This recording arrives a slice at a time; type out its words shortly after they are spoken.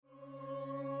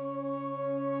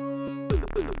Hello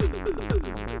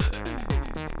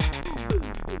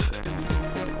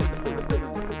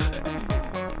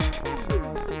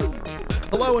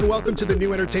and welcome to the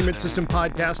New Entertainment System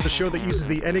podcast, the show that uses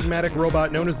the enigmatic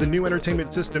robot known as the New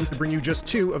Entertainment System to bring you just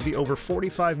 2 of the over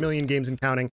 45 million games and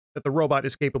counting that the robot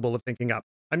is capable of thinking up.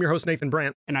 I'm your host, Nathan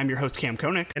Brandt. And I'm your host, Cam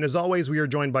Koenig. And as always, we are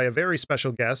joined by a very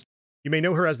special guest. You may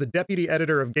know her as the deputy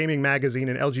editor of Gaming Magazine,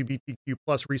 an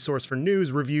LGBTQ+ resource for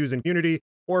news, reviews, and unity,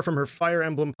 or from her Fire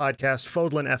Emblem podcast,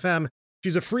 Fodlan FM.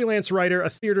 She's a freelance writer, a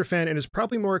theater fan, and is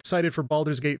probably more excited for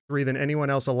Baldur's Gate 3 than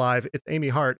anyone else alive. It's Amy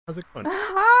Hart. How's it going?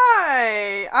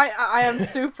 Hi! I am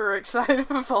super excited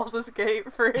for Baldur's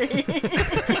Gate 3.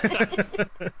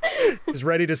 Just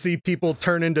ready to see people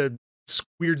turn into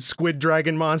weird squid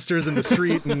dragon monsters in the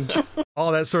street and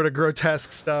all that sort of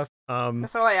grotesque stuff.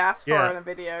 That's all I asked for in a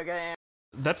video game.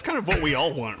 That's kind of what we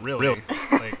all want, really.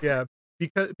 Like, yeah.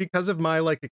 Because of my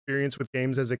experience with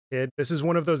games as a kid, this is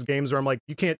one of those games where I'm like,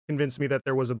 you can't convince me that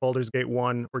there was a Baldur's Gate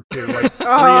 1 or 2. 3 is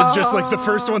just the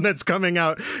first one that's coming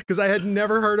out, because I had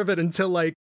never heard of it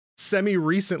until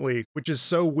semi-recently, which is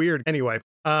so weird. Anyway,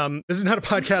 this is not a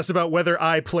podcast about whether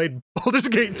I played Baldur's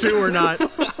Gate 2 or not.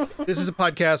 This is a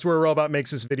podcast where a robot makes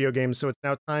this video game, so it's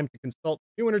now time to consult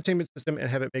the New Entertainment System and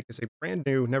have it make us a brand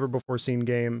new, never-before-seen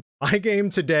game. My game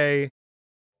today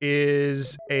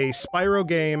is a Spyro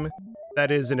game that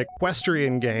is an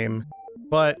equestrian game,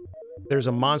 but there's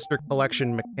a monster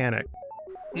collection mechanic.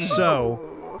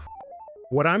 So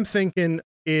what I'm thinking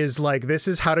is this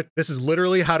is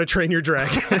literally How to Train Your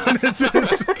Dragon.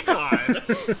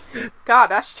 God,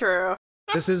 that's true.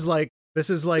 This is like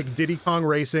Diddy Kong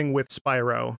Racing with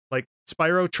Spyro.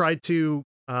 Spyro tried to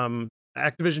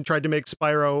Activision tried to make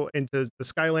Spyro into the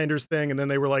Skylanders thing, and then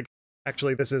they were like,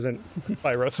 actually, this isn't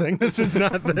Spyro thing. This is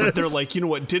not this. But they're like, you know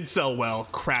what did sell well?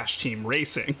 Crash Team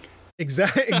Racing.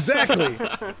 Exactly.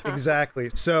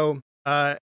 So,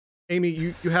 Amy,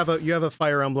 you have a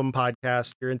Fire Emblem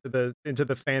podcast. You're into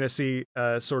the fantasy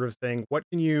sort of thing. What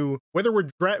can you, whether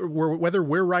we're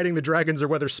riding the dragons or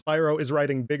whether Spyro is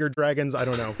riding bigger dragons, I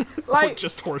don't know. Or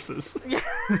just horses. Yeah.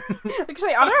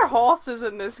 Actually, are there horses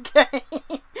in this game?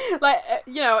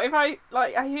 If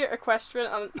I hear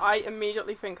equestrian and I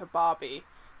immediately think of Barbie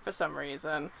for some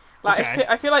reason. Okay.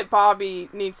 I feel like Barbie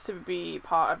needs to be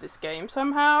part of this game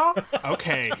somehow.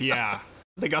 Okay, yeah.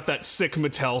 They got that sick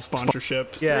Mattel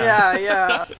sponsorship.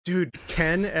 Yeah. Dude,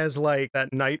 Ken as that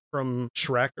knight from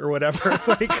Shrek or whatever,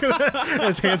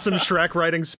 as handsome Shrek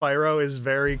riding Spyro is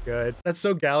very good. That's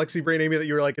so Galaxy Brain, Amy, that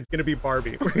you were like, it's gonna be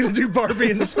Barbie. We're gonna do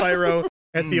Barbie and Spyro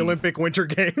at the Olympic Winter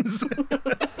Games.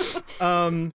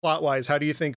 Plot-wise, how do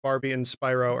you think Barbie and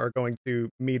Spyro are going to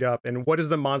meet up, and what is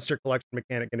the monster collection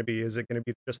mechanic going to be? Is it going to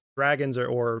be just dragons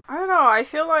or I don't know. I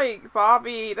feel like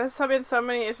Barbie, there's been so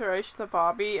many iterations of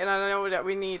Barbie, and I know that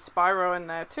we need Spyro in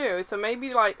there too, so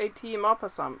maybe they team up or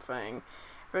something,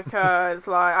 because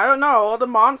I don't know, all the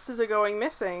monsters are going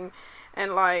missing,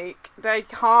 and they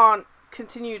can't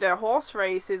continue their horse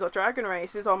races or dragon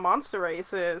races or monster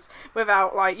races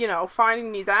without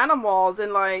finding these animals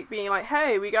and being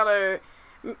hey, we gotta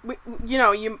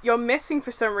you're missing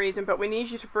for some reason, but we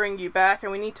need you to bring you back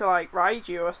and we need to ride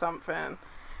you or something,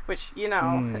 which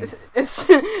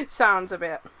it sounds a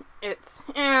bit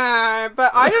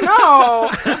but I don't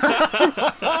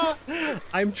know.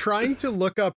 I'm trying to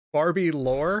look up Barbie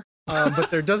lore,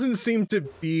 but there doesn't seem to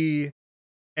be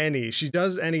any. She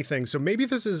does anything, so maybe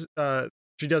this is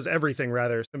she does everything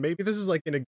rather, so maybe this is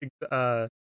in a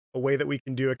way that we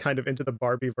can do a kind of Into the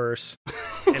Barbie verse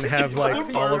and have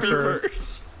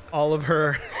all of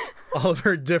her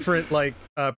different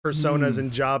personas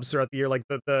and jobs throughout the year,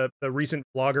 the recent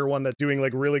vlogger one that's doing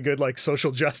really good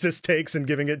social justice takes and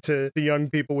giving it to the young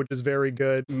people, which is very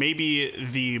good. Maybe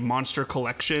the monster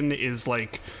collection is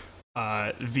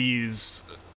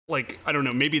these I don't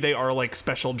know, maybe they are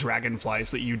special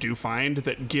dragonflies that you do find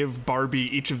that give Barbie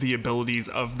each of the abilities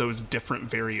of those different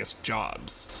various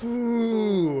jobs.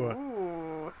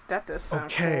 Ooh, that does sound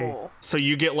cool. So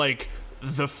you get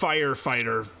the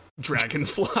firefighter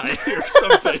dragonfly or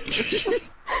something.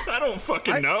 I don't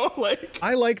fucking know.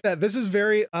 I like that. This is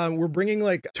very we're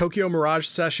bringing Tokyo Mirage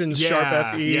Sessions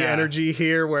Sharp FE energy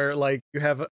here, where you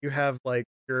have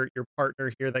your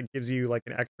partner here that gives you an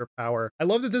extra power. I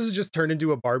love that this is just turned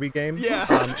into a Barbie game. Yeah,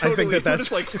 totally. I think that's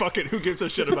just fuck it, who gives a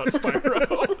shit about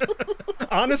Spyro?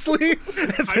 Honestly,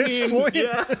 at this point,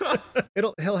 yeah.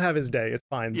 he'll have his day. It's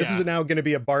fine. This is now going to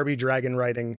be a Barbie dragon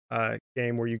riding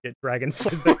game where you get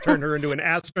dragonflies that turn her into an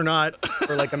astronaut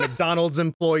or a McDonald's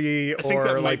employee. I think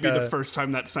that might be the first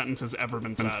time that sentence has ever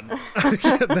been said.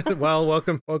 Well,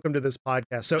 welcome to this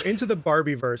podcast. So into the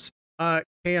Barbie verse.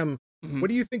 Cam, what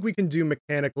do you think we can do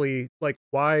mechanically?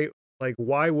 Why like,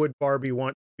 why would Barbie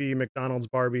want to be McDonald's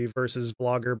Barbie versus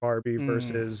vlogger Barbie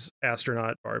versus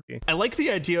astronaut Barbie? I like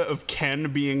the idea of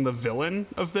Ken being the villain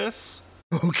of this.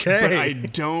 Okay. But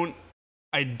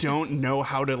I don't know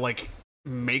how to like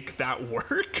make that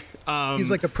work.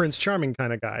 He's like a Prince Charming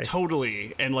kind of guy.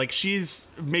 Totally. And like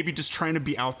she's maybe just trying to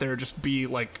be out there, just be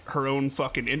like her own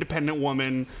fucking independent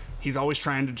woman. He's always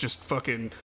trying to just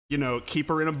fucking, you know, keep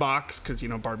her in a box because, you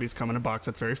know, Barbies come in a box.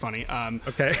 That's very funny.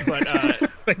 Okay. But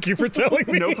thank you for telling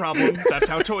me. No problem. That's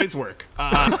how toys work.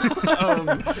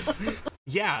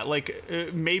 Yeah, like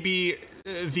maybe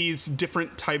these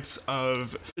different types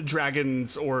of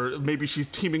dragons, or maybe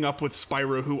she's teaming up with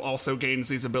Spyro, who also gains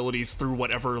these abilities through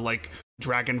whatever like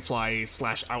dragonfly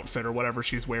 / outfit or whatever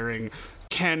she's wearing.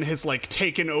 Ken has like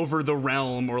taken over the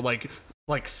realm, or like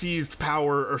seized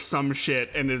power or some shit,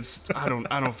 and is I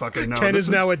don't fucking know. Ken is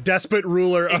now a despot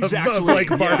ruler of like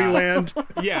Barbie land.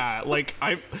 Yeah, like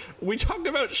we talked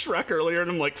about Shrek earlier,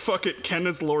 and I'm like, fuck it, Ken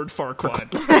is Lord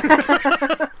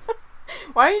Farquaad.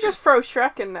 Why don't you just throw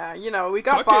Shrek in there? You know, we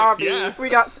got Fuck Barbie, yeah. we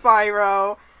got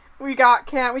Spyro, we got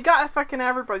Ken, we got fucking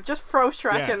everybody. Just throw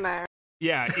Shrek in there.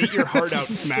 Yeah, eat your heart out,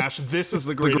 Smash. This is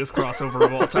the greatest crossover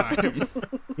of all time.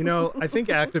 You know, I think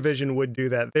Activision would do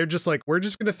that. They're just like, we're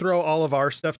just going to throw all of our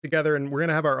stuff together and we're going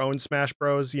to have our own Smash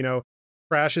Bros. You know,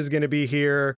 Crash is going to be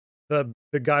here. The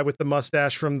guy with the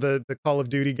mustache from the Call of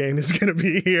Duty game is going to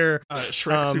be here.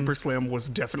 Shrek Super Slam was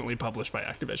definitely published by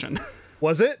Activision.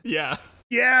 Was it? Yeah.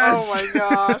 Yes! Oh my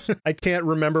gosh. I can't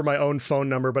remember my own phone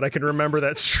number, but I can remember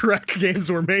that Shrek games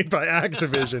were made by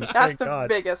Activision. That's Thank the God.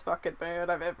 biggest fucking mood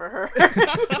I've ever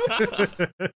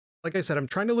heard. Like I said, I'm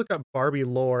trying to look up Barbie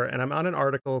lore, and I'm on an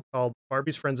article called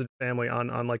Barbie's Friends and Family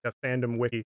on like a fandom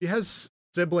wiki. She has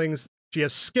siblings. She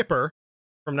has Skipper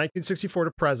from 1964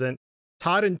 to present,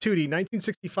 Todd and Tootie,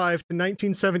 1965 to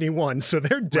 1971, so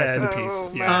they're dead. Rest in peace.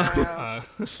 Oh, Yeah.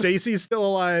 Stacy's still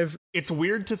alive. It's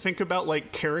weird to think about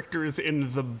like characters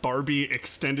in the Barbie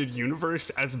extended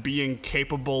universe as being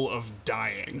capable of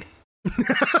dying.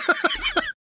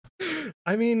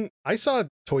 I mean, I saw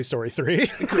Toy Story 3.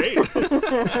 Great.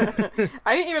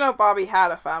 I didn't even know Barbie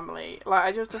had a family. Like,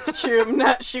 I just assumed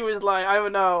that she was like, I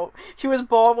don't know, she was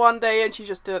born one day and she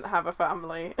just didn't have a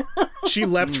family. She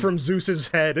leapt from Zeus's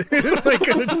head, like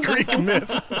in a Greek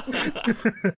myth.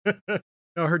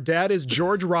 No, her dad is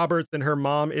George Roberts and her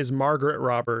mom is Margaret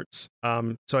Roberts.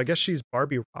 So I guess she's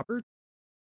Barbie Roberts.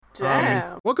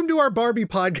 Damn. Welcome to our Barbie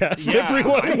podcast, Yeah,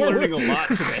 everyone. I'm learning a lot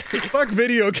today. Fuck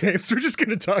video games. We're just going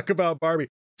to talk about Barbie.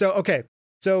 So, okay.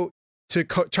 So to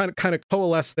try to kind of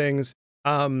coalesce things,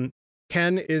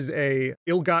 Ken is a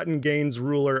ill-gotten gains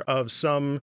ruler of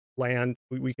some land.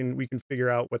 We can figure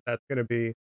out what that's going to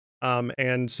be.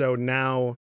 And so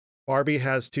now Barbie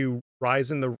has to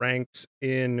rise in the ranks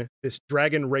in this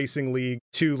Dragon Racing League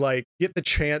to like get the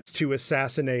chance to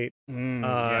assassinate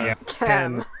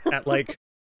Ken at like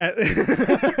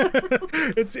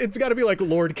it's got to be like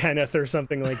Lord Kenneth or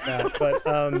something like that, but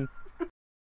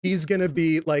he's gonna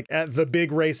be like at the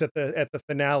big race at the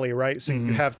finale, right? So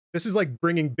you have, this is like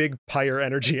bringing big pyre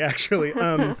energy actually.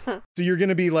 So you're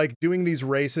gonna be like doing these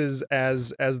races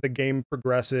as the game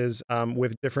progresses,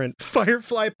 with different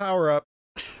Firefly power-up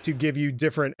to give you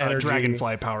different energy.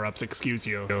 Dragonfly power-ups, excuse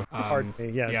you. Pardon me.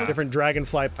 Yeah, different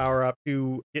Dragonfly power-up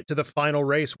to get to the final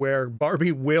race where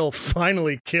Barbie will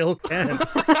finally kill Ken.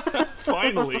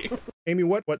 Finally. Amy,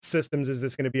 what systems is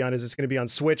this going to be on? Is this going to be on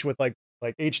Switch with like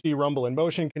HD rumble and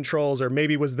motion controls, or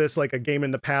maybe was this like a game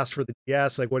in the past for the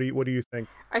DS? Like, what do you think?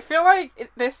 I feel like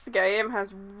this game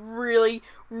has really,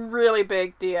 really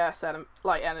big DS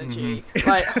energy.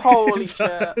 Like, holy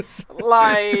shit!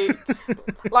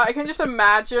 Like I can just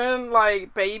imagine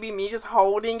like baby me just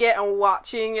holding it and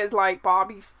watching as like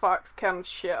Barbie fucks Ken's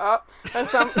shit up or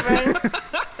something.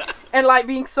 And, like,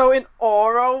 being so in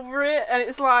awe over it. And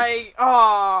it's like,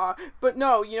 But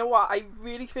no, you know what? I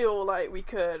really feel like we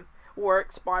could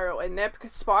work Spyro in there.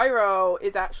 Because Spyro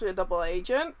is actually a double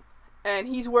agent. And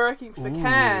he's working for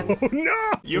Ken. Oh,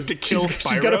 no! You have to kill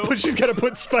Spyro? She's got to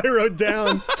put Spyro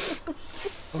down.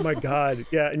 Oh, my God.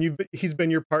 Yeah, and he's been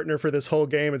your partner for this whole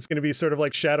game. It's going to be sort of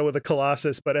like Shadow of the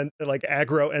Colossus, but like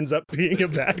Aggro ends up being a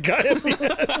bad guy at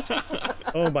the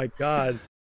end. Oh, my God.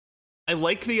 I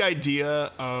like the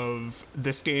idea of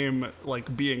this game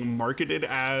like being marketed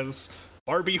as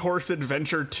Barbie Horse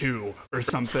Adventure 2 or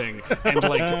something, and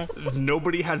like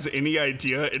nobody has any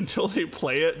idea until they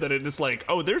play it that it is like,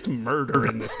 oh, there's murder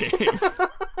in this game.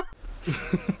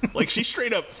 Like, she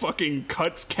straight up fucking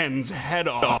cuts Ken's head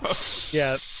off.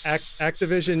 Yeah,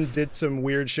 Activision did some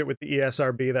weird shit with the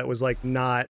ESRB that was like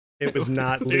not. It was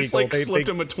not legal. They just like slipped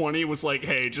him a 20, was like,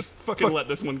 hey, just fucking let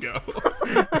this one go.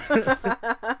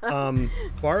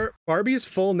 Barbie's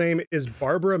full name is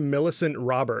Barbara Millicent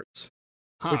Roberts,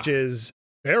 Huh. which is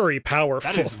very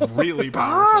powerful. That is really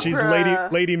powerful. She's Barbara.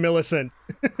 Lady Millicent.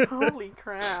 Holy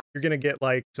crap. You're gonna get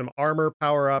like some armor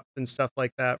power-ups and stuff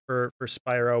like that for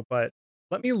Spyro, but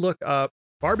let me look up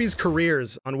Barbie's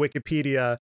careers on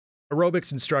Wikipedia.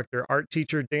 Aerobics instructor, art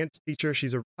teacher, dance teacher. She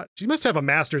must have a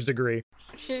master's degree.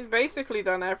 She's basically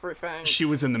done everything. She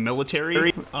was in the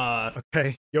military.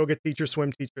 Okay. Yoga teacher,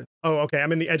 swim teacher. Oh, okay.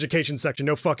 I'm in the education section.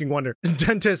 No fucking wonder.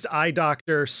 Dentist, eye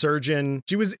doctor, surgeon.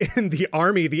 She was in the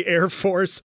Army, the Air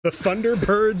Force, the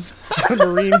Thunderbirds, the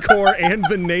Marine Corps, and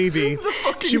the Navy. The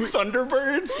fucking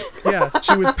Thunderbirds. Yeah,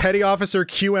 she was petty officer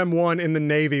QM1 in the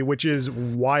Navy, which is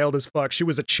wild as fuck. She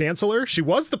was a chancellor. She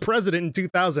was the president in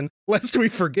 2000, lest we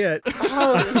forget.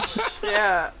 Holy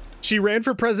shit. She ran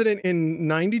for president in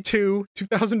 92,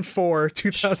 2004,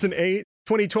 2008,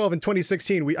 2012, and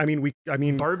 2016.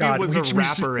 Barbie God, was we a should-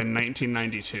 rapper in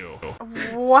 1992.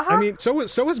 What? I mean, so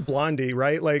was Blondie,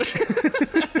 right? Like,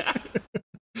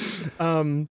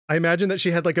 I imagine that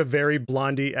she had like a very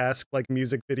Blondie-esque like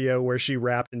music video where she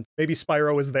rapped, and maybe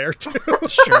Spyro was there too.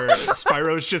 Sure.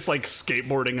 Spyro's just like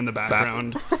skateboarding in the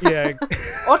background. Yeah,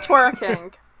 Or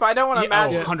twerking. But I don't want to Yeah,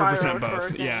 imagine 100% Spyro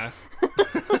both. twerking. Yeah.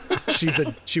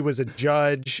 she was a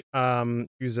judge.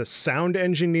 She was a sound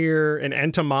engineer, an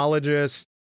entomologist,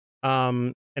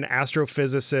 an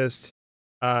astrophysicist,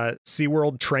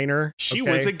 SeaWorld trainer. She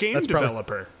Okay, was a game that's probably-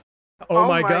 developer. Oh, Oh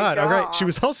my my god! All right, God. she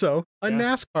was also a Yeah.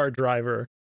 NASCAR driver.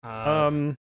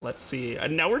 Let's see.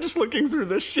 And now we're just looking through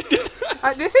this shit.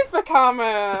 This has become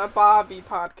a Barbie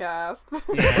podcast.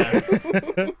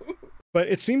 Yeah. But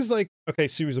it seems like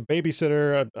she was a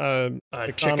babysitter,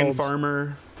 A chicken McDonald's.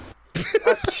 farmer.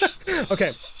 Okay,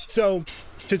 so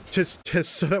to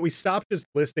so that we stop just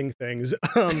listing things,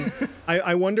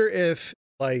 I wonder if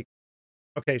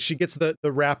she gets the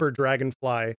rapper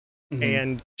Dragonfly, Mhm.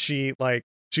 and she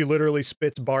literally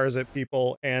spits bars at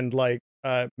people and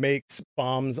makes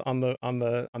bombs on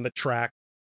the track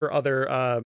for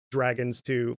other dragons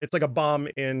to. It's like a bomb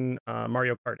in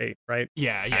Mario Kart 8, right?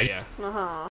 Yeah.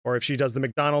 Uh-huh. Or if she does the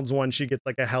McDonald's one, she gets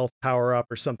like a health power up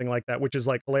or something like that, which is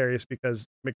like hilarious because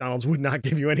McDonald's would not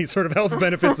give you any sort of health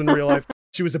benefits in real life.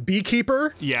 She was a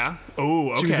beekeeper. Yeah.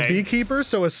 Oh, okay. She was a beekeeper,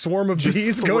 so a swarm of Just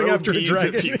bees throw going after a bees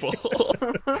at dragon. people.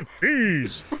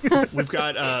 Bees. We've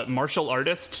got a martial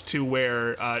artist to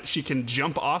where she can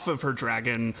jump off of her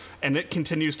dragon and it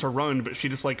continues to run, but she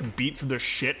just like beats the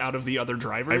shit out of the other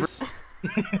drivers.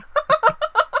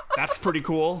 That's pretty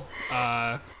cool.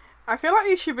 I feel like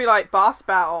these should be like boss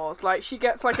battles. Like she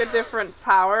gets like a different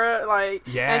power, and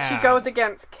she Yeah. goes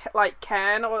against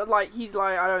Ken, or like he's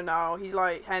like I don't know, he's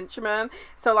like henchman.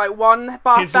 So like one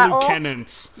boss His battle,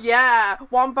 lieutenants. yeah,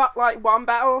 one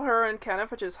battle, her and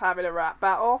Kenneth are just having a rap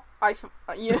battle.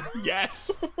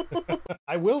 Yes.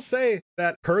 I will say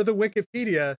that per the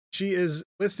Wikipedia, she is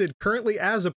listed currently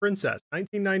as a princess,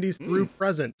 1990s through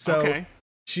present. So Okay.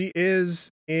 she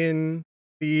is in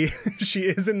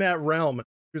that realm.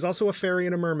 She was also a fairy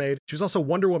and a mermaid. She was also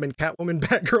Wonder Woman, Catwoman,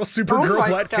 Batgirl, Supergirl, my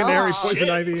Black Canary, God. Poison Shit,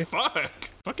 Ivy.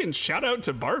 Fucking shout out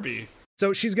to Barbie.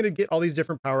 So she's going to get all these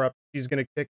different power-ups. She's going to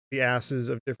kick the asses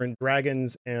of different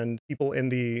dragons and people in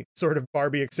the sort of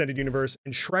Barbie extended universe.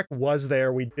 And Shrek was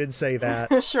there. We did say that.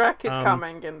 Shrek is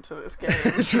coming into this game.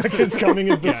 Shrek is coming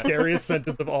is the scariest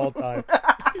sentence of all time.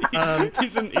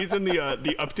 He's in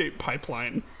the update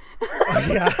pipeline.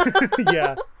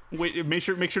 Yeah. Wait, make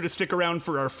sure to stick around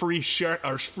for our free Shrek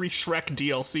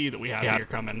DLC that we have here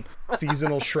coming.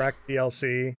 Seasonal Shrek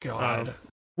DLC. God.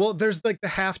 Well, there's like the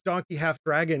half donkey, half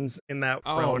dragons in that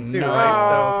Oh, realm too, no.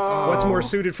 right? So what's Oh. more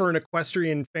suited for an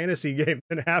equestrian fantasy game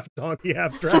than half donkey,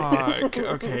 half dragon? Fuck.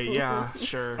 Okay, yeah,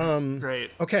 sure.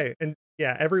 Great. Okay, and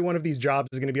yeah, every one of these jobs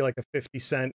is going to be like a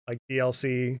 50-cent like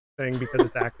DLC thing because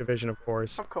it's Activision, of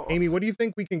course. Of course. Amy, what do you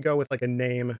think we can go with like a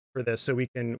name for this so we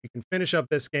can finish up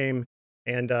this game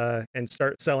and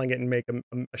start selling it and make a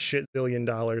shit zillion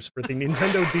dollars for the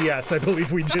Nintendo DS? I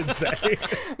believe we did say.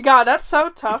 God, that's so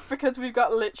tough because we've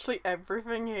got literally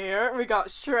everything here. We got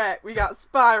Shrek, we got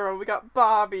Spyro, we got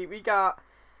Barbie, we got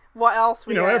what else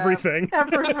we have? Everything.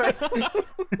 Everything.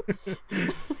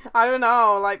 I don't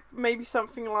know, like maybe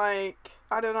something like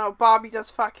Barbie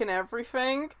does fucking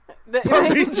everything.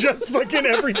 Barbie just fucking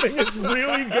everything is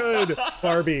really good.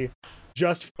 Barbie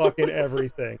just fucking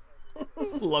everything.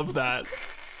 Love that.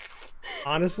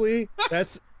 Honestly,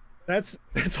 that's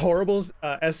horrible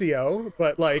SEO,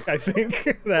 but like I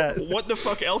think that What the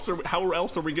fuck else how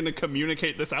else are we going to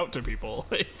communicate this out to people?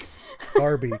 Like,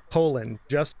 Barbie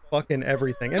just fucking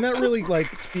everything, and that really like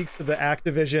speaks to the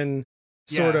Activision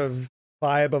sort Yeah. of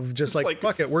vibe of just It's like,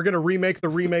 fuck it, we're gonna remake the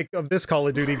remake of this Call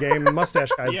of Duty game, Mustache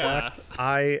Guy's Yeah. Black.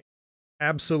 I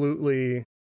absolutely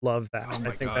love that. Oh my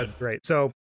I think God. that's great.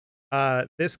 So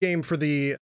this game for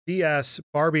the DS,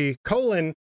 Barbie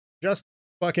just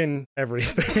fucking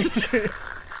everything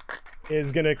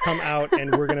is gonna come out,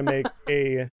 and we're gonna make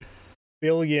 $1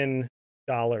 billion.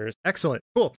 Excellent.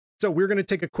 Cool. So we're gonna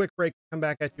take a quick break, come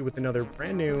back at you with another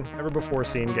brand new, never before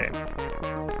seen game.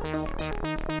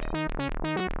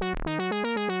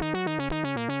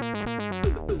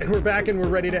 And we're back, and we're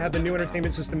ready to have the new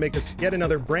entertainment system make us yet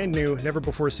another brand new, never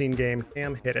before seen game.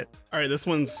 Cam, hit it. All right, this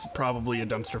one's probably a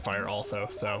dumpster fire also,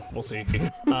 so we'll see.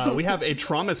 We have a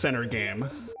Trauma Center game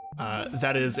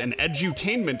that is an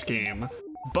edutainment game,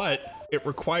 but it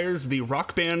requires the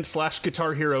Rock Band /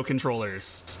 Guitar Hero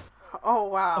controllers. Oh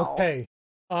wow. Okay.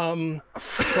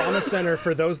 Trauma Center,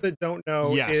 for those that don't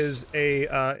know, Yes. is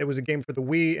it was a game for the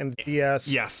Wii and the DS.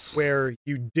 Yes. Where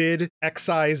you did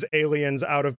excise aliens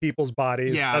out of people's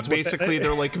bodies. Yeah, That's what basically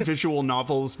they're like visual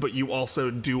novels, but you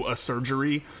also do a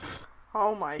surgery.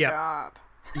 Oh my Yep. god.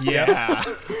 Yeah.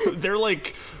 They're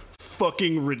like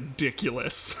fucking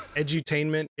ridiculous.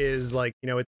 Edutainment is like,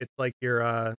 it's like your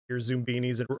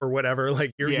Zoombinis or whatever.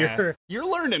 Like You're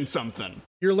learning something.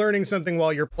 you're learning something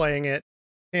while you're playing it.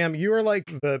 Cam, you are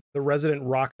like the resident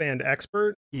Rock Band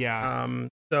expert. Yeah.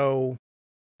 So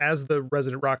as the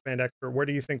resident Rock Band expert, where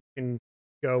do you think we can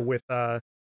go with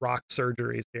rock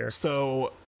surgeries here?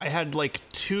 So I had like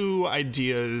 2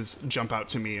 ideas jump out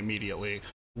to me immediately.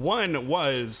 One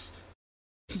was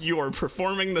you are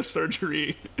performing the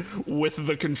surgery with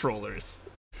the controllers,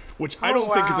 which I don't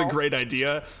think is a wow. great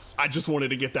idea. I just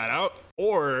wanted to get that out.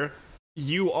 Or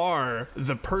you are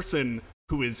the person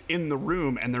who is in the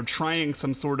room and they're trying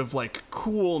some sort of like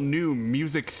cool new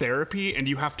music therapy, and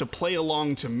you have to play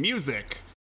along to music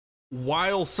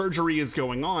while surgery is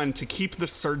going on to keep the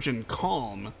surgeon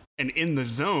calm and in the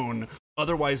zone.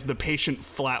 Otherwise, the patient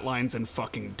flatlines and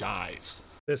fucking dies.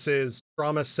 This is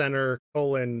Trauma Center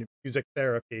music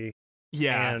therapy.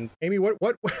 Yeah. And Amy, what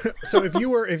so if you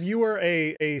were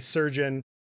a surgeon,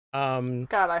 God,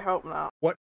 I hope not.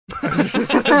 what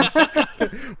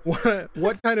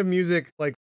kind of music,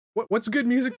 like what's good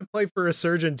music to play for a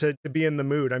surgeon to be in the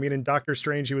mood? I mean, in Doctor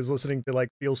Strange he was listening to like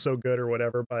Feel So Good or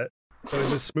whatever, but so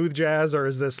is this smooth jazz or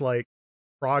is this like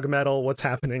prog metal? What's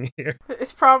happening here?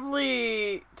 It's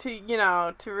probably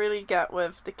to really get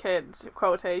with the kids,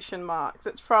 quotation marks.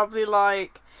 It's probably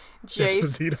like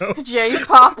Esposito.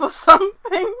 J-pop or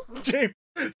something.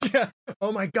 Yeah.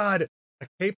 Oh my god. A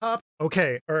K-pop?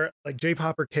 Okay. Or like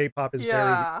J-pop or K-pop is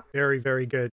Yeah. very, very, very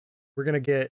good. We're gonna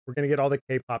get all the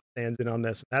K-pop fans in on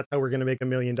this. That's how we're gonna make $1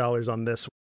 million on this.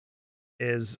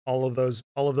 Is all of those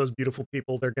beautiful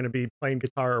people, they're gonna be playing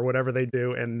guitar or whatever they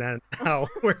do, and then how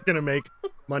we're gonna make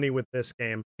money with this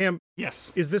game. Cam,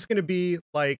 Yes. is this gonna be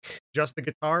like just the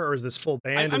guitar or is this full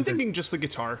band? I'm Is there- thinking just the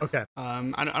guitar. Okay.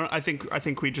 I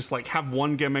think we just like have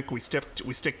one gimmick. We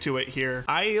stick to it here.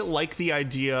 I like the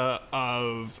idea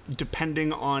of,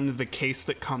 depending on the case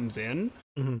that comes in,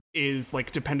 Mhm. is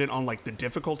like dependent on like the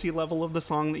difficulty level of the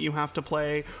song that you have to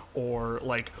play, or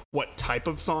like what type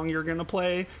of song you're gonna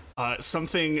play.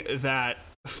 Something that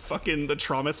fucking the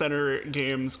Trauma Center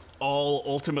games all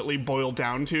ultimately boil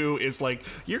down to is like,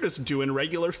 you're just doing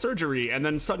regular surgery and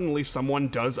then suddenly someone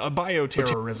does a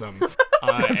bioterrorism.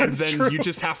 And then you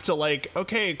just have to like,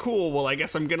 okay, cool, well I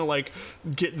guess I'm gonna like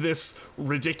get this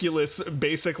ridiculous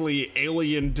basically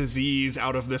alien disease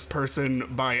out of this person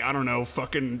by, I don't know,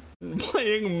 fucking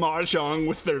playing mahjong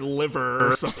with their liver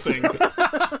or something.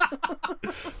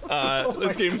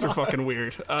 Those games are fucking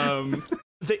weird.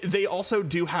 They also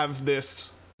do have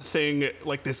this thing,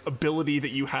 like this ability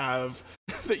that you have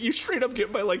that you straight up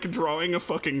get by like drawing a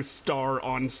fucking star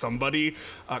on somebody,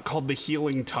 called the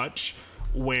Healing Touch,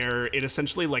 where it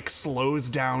essentially like slows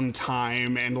down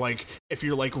time, and like if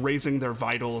you're like raising their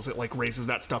vitals, it like raises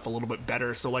that stuff a little bit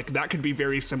better. So like that could be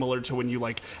very similar to when you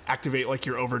like activate like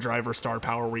your overdrive or star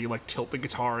power, where you like tilt the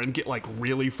guitar and get like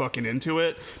really fucking into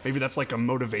it. Maybe that's like a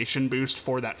motivation boost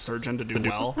for that surgeon to do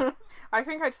well. I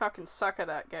think I'd fucking suck at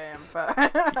that game, but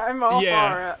I'm all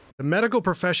Yeah. for it. The medical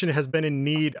profession has been in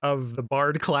need of the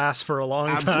Bard class for a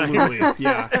long time. Absolutely.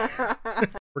 Yeah.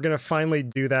 We're gonna finally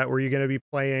do that, where you're gonna be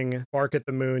playing Bark at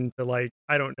the Moon to, like,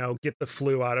 I don't know, get the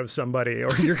flu out of somebody,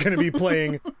 or you're gonna be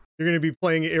playing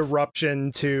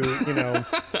Eruption to,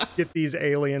 get these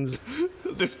aliens.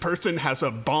 This person has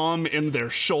a bomb in their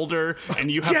shoulder, and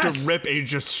you have Yes! to rip a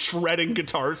just shredding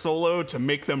guitar solo to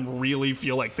make them really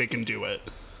feel like they can do it.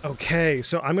 Okay,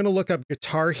 so I'm gonna look up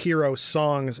Guitar Hero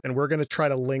songs, and we're gonna try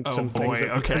to link some things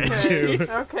that we can do,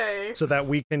 Okay. so that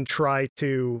we can try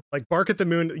to like Bark at the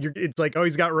Moon. It's like, oh,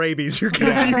 he's got rabies. You're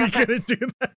gonna do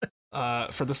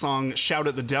that. For the song "Shout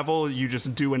at the Devil," you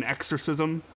just do an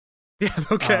exorcism. Yeah.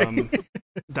 Okay.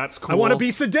 That's cool. I want to be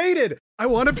sedated.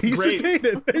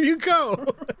 Sedated. There you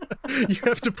go. You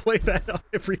have to play that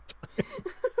every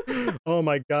time. Oh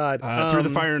my god. Through the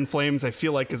Fire and Flames, I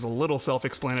feel like is a little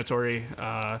self-explanatory.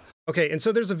 Okay, and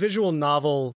so there's a visual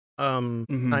novel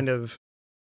kind of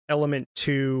element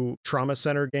to Trauma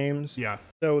Center games. Yeah.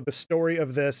 So the story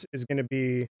of this is going to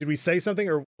be, did we say something,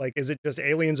 or like, is it just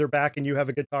aliens are back and you have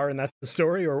a guitar and that's the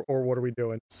story, or what are we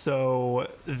doing? So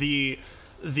the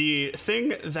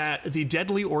thing that the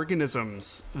deadly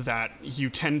organisms that you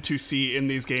tend to see in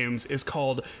these games is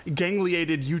called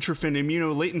gangliated eutrophin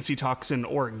immunolatency toxin,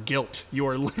 or GILT. You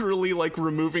are literally like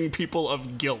removing people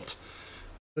of guilt.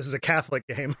 This is a Catholic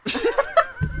game.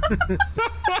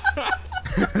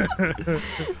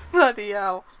 Bloody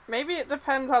hell. Maybe it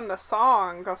depends on the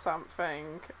song or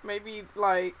something. Maybe,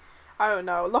 like, I don't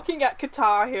know, looking at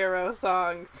Guitar Hero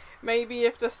songs, maybe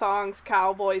if the song's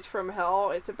Cowboys from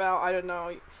Hell, it's about, I don't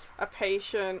know, a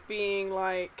patient being,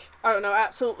 like, I don't know,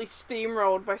 absolutely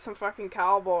steamrolled by some fucking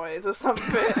cowboys or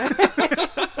something.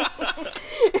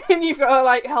 And you've got to,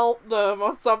 like, help them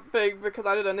or something because,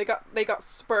 I don't know, they got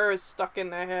spurs stuck in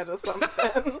their head or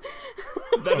something.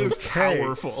 That is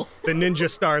powerful. The ninja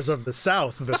stars of the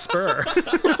South, the Spur.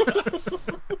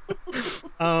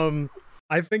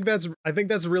 I think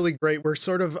that's really great. We're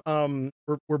sort of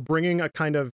we're bringing a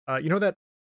kind of you know that,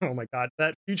 oh my god,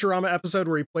 that Futurama episode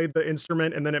where he played the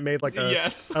instrument and then it made like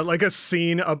a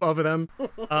scene above them.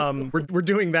 We're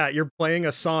doing that. You're playing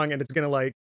a song and it's gonna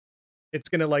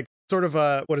like sort of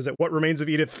what is it? What Remains of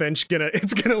Edith Finch?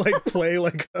 It's gonna like play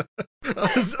like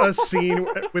a scene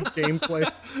with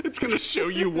gameplay. It's gonna show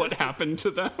you what happened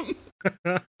to them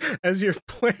as you're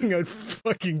playing a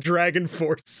fucking Dragon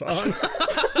Force song.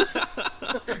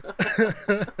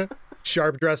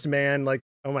 Sharp dressed man, like,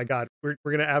 oh my god, we're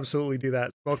gonna absolutely do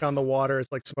that. Smoke on the Water,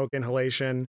 it's like smoke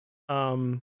inhalation.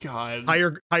 God.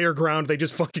 Higher Ground, they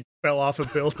just fucking fell off a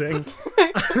building.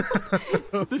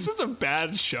 This is a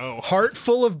bad show. Heart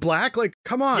Full of Black, like,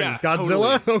 come on, yeah,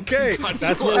 Godzilla. Totally. Okay, Godzilla.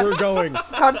 That's where we're going.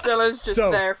 Godzilla's just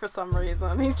there for some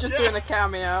reason. He's just doing a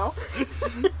cameo.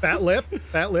 Fat lip.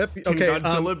 Okay, can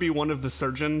Godzilla be one of the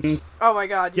surgeons? Oh my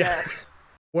god, yes.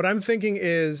 What I'm thinking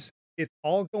is it's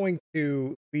all going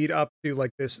to lead up to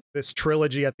like this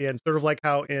trilogy at the end, sort of like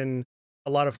how in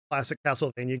a lot of classic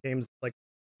Castlevania games, like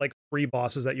 3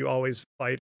 bosses that you always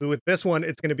fight. With this one,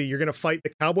 it's going to be, you're going to fight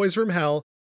the Cowboys from Hell,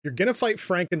 you're going to fight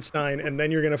Frankenstein, and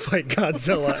then you're going to fight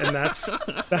Godzilla, and that's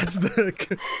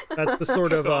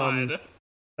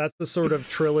the sort of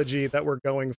trilogy that we're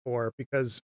going for,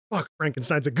 because fuck,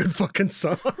 Frankenstein's a good fucking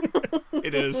song.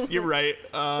 It is. You're right.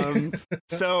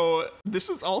 So this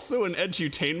is also an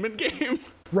edutainment game.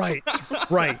 Right.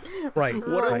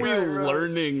 What are we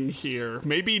learning here?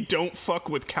 Maybe don't fuck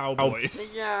with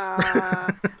cowboys. Yeah.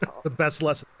 The best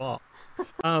lesson of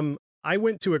all. I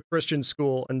went to a Christian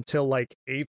school until like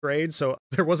 8th grade, so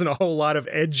there wasn't a whole lot of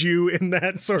edu in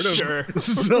that sort of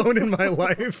zone in my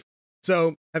life.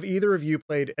 So have either of you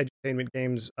played edutainment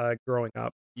games growing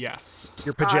up? Yes.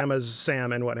 Your pajamas,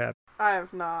 Sam, and what have you? I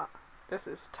have not. This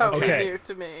is totally new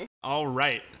to me. All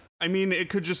right. I mean, it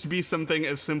could just be something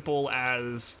as simple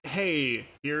as, hey,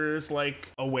 here's like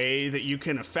a way that you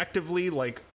can effectively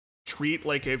like treat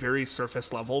like a very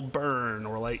surface level burn,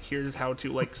 or like here's how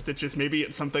to like stitches. Maybe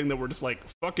it's something that we're just like,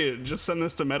 fuck it, just send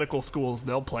this to medical schools,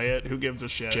 they'll play it, who gives a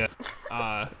shit.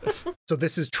 So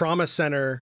this is Trauma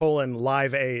Center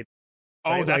Live Aid.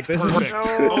 Oh, right? that's like, perfect.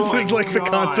 This is like the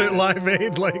concert Live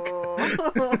Aid, like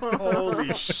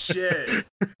holy shit.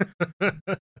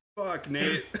 Fuck,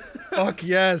 Nate. Fuck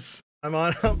yes. I'm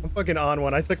fucking on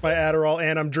one. I took my Adderall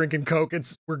and I'm drinking Coke.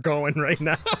 We're going right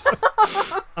now.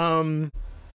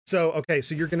 So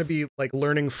you're gonna be like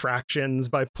learning fractions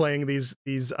by playing these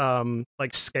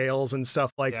like scales and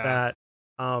stuff like that.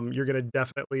 You're gonna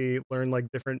definitely learn like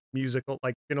different musical,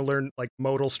 like you're gonna learn like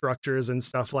modal structures and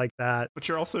stuff like that. But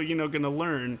you're also, gonna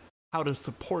learn how to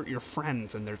support your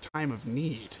friends in their time of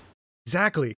need.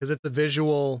 Exactly, because it's a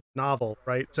visual novel,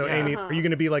 right? So Amy, are you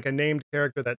going to be like a named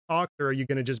character that talks, or are you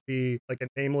going to just be like a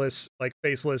nameless, like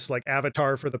faceless, like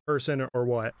avatar for the person, or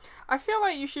what? I feel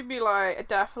like you should be like a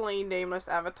definitely nameless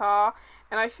avatar,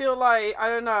 and I feel like, I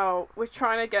don't know, we're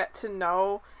trying to get to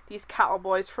know these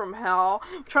cowboys from hell,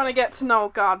 we're trying to get to know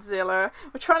Godzilla,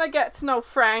 we're trying to get to know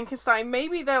Frankenstein,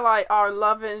 maybe they're like our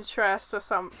love interest or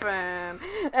something,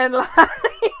 and like,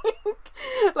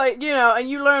 Like, and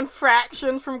you learn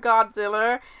fractions from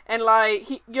Godzilla, and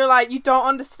like you're like, you don't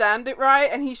understand it, right?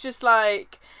 And he's just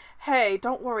like, hey,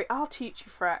 don't worry, I'll teach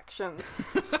you fractions.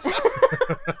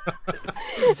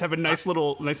 Just have a nice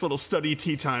little study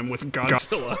tea time with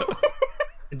Godzilla.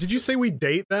 Did you say we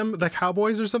date them, the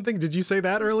Cowboys, or something? Did you say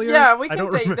that earlier? Yeah, we can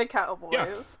date the Cowboys.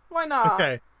 Yeah. Why not?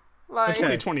 Okay. Like,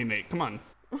 2020, Nate. Come on.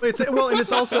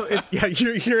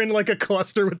 You're in like a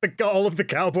cluster with all of the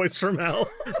Cowboys from hell.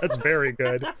 That's very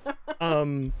good.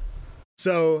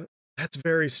 So that's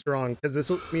very strong, because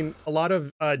a lot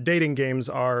of dating games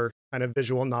are kind of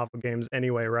visual novel games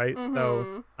anyway, right? Mm-hmm.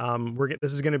 So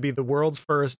this is going to be the world's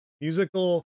first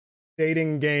musical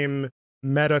dating game,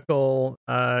 medical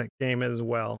game as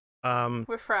well.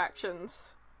 With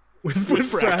fractions. With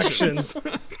fractions.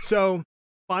 So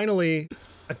finally,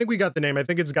 I think we got the name. I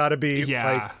think it's got to be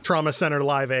like Trauma Center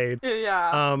Live Aid.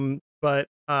 Yeah. But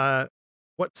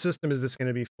what system is this going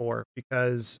to be for?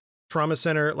 Because Trauma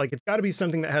Center, like, it's got to be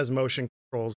something that has motion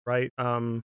controls, right?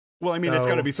 Well, I mean, it's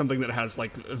got to be something that has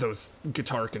like those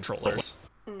guitar controllers.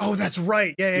 Oh, that's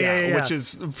right. Yeah. Which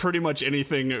is pretty much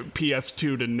anything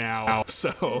PS2 to now.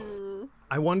 So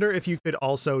I wonder if you could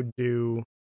also do,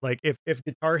 like, if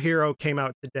Guitar Hero came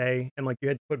out today and like you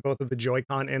had to put both of the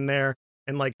Joy-Con in there,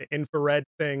 and like the infrared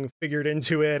thing figured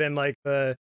into it, and like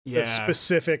the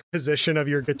specific position of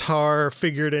your guitar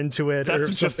figured into it.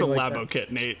 That's just a like Labo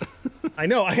kit, Nate. I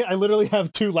know. I literally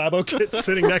have 2 Labo kits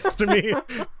sitting next to me.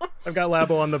 I've got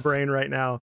Labo on the brain right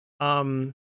now.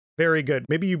 Very good.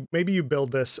 Maybe you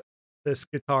build this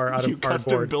guitar out of cardboard. You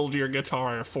custom build your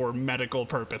guitar for medical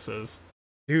purposes.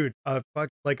 Dude,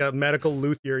 like a medical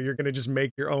luthier, you're gonna just make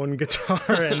your own guitar,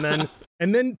 and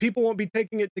then people won't be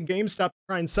taking it to GameStop to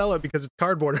try and sell it because it's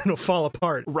cardboard and it'll fall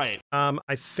apart. Right.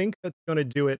 I think that's gonna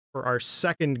do it for our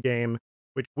second game,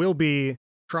 which will be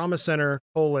Trauma Center: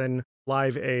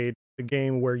 Live Aid, the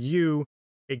game where you,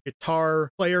 a guitar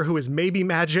player who is maybe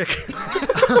magic,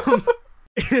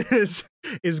 is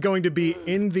going to be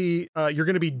in the you're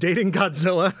going to be dating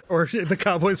Godzilla or the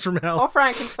Cowboys from Hell or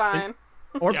Frankenstein.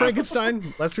 Or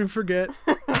Frankenstein, lest we forget.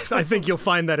 I think you'll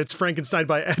find that it's Frankenstein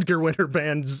by Edgar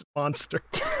Winterband's Monster.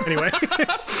 Anyway.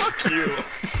 Fuck you.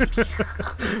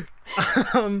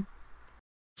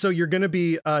 So you're going to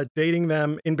be dating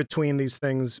them in between these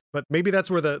things, but maybe that's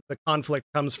where the conflict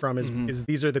comes from, is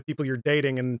these are the people you're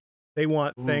dating, and they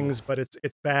want things, but it's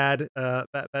bad.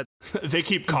 That they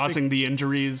keep causing the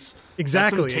injuries.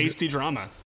 Exactly. That's some tasty drama.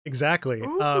 Exactly.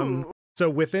 So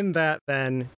within that,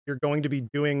 then you're going to be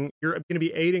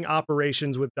aiding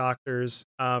operations with doctors,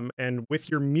 and with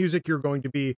your music, you're going to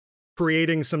be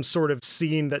creating some sort of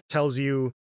scene that tells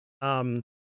you, kind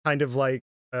of like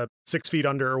 6 Feet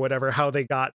Under or whatever, how they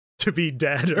got to be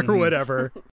dead or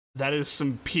whatever. That is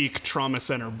some peak Trauma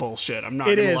Center bullshit. I'm not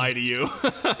gonna lie to you.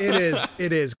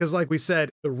 It is, because like we said,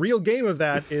 the real game of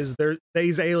that is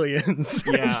these aliens.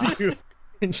 Yeah.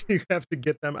 and you have to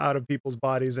get them out of people's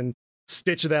bodies and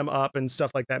stitch them up and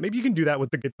stuff like that. Maybe you can do that with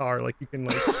the guitar, like you can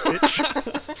like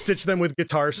stitch them with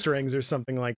guitar strings or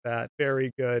something like that.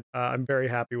 Very good. I'm very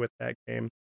happy with that game.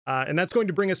 And that's going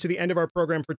to bring us to the end of our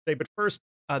program for today. But first,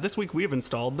 this week we have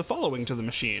installed the following to the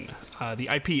machine.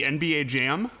 The IP NBA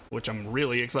Jam, which I'm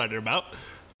really excited about.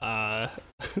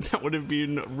 That would have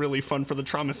been really fun for the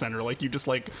Trauma Center. Like, you just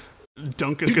like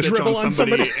dunk a stitch on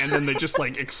somebody and then they just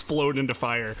like explode into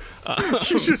fire.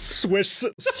 You just swish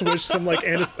some like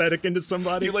anesthetic into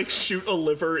somebody. You like shoot a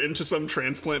liver into some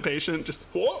transplant patient. Just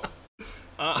whoa.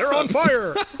 They're on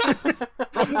fire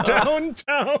from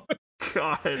downtown.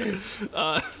 God.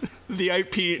 The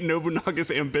IP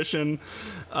Nobunaga's Ambition,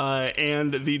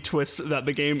 and the twist that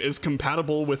the game is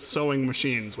compatible with sewing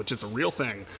machines, which is a real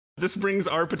thing. This brings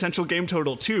our potential game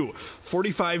total to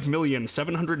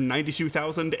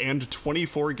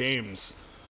 45,792,024 games.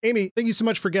 Amy, thank you so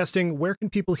much for guesting. Where can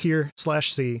people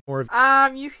hear/see more of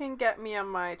you can get me on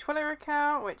my Twitter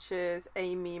account, which is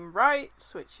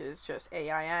AIMEMEWrites, which is just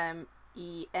AIMEME,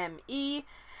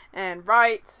 and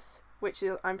writes, which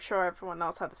is, I'm sure everyone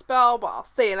knows how to spell, but I'll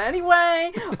say it anyway,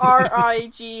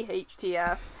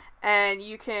 RIGHTS. And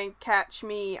you can catch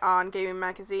me on Gaming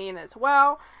Magazine as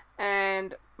well.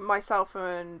 And myself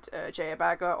and Jay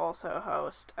Abaga also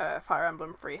host Fire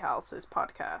Emblem Three Houses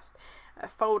podcast,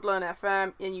 Foldland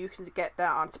FM, and you can get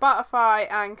that on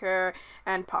Spotify, Anchor,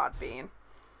 and Podbean.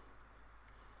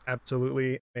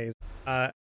 Absolutely amazing.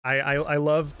 I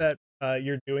love that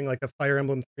you're doing like a Fire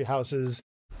Emblem Three Houses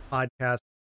podcast.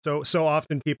 So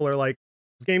often people are like,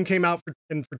 This game came out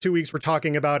and for 2 weeks we're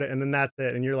talking about it, and then that's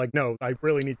it. And you're like, no, I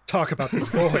really need to talk about these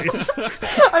boys.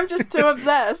 I'm just too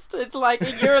obsessed. It's like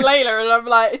a year later, and I'm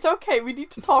like, it's okay. We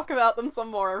need to talk about them some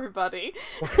more, everybody.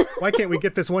 Why can't we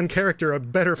get this one character a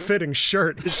better fitting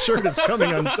shirt? His shirt is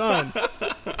coming undone.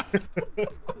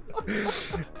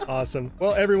 Awesome.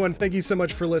 Well, everyone, thank you so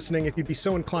much for listening. If you'd be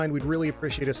so inclined, we'd really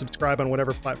appreciate a subscribe on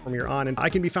whatever platform you're on. And I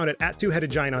can be found at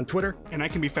Two-Headed Giant on Twitter. And I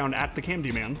can be found at The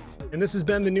Candyman. And this has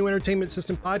been the New Entertainment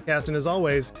System Podcast. And as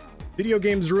always, video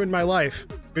games ruined my life.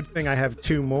 Good thing I have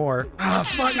 2 more. Ah,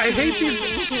 fuck, I hate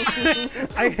these.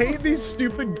 I hate these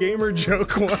stupid gamer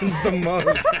joke ones the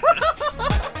most.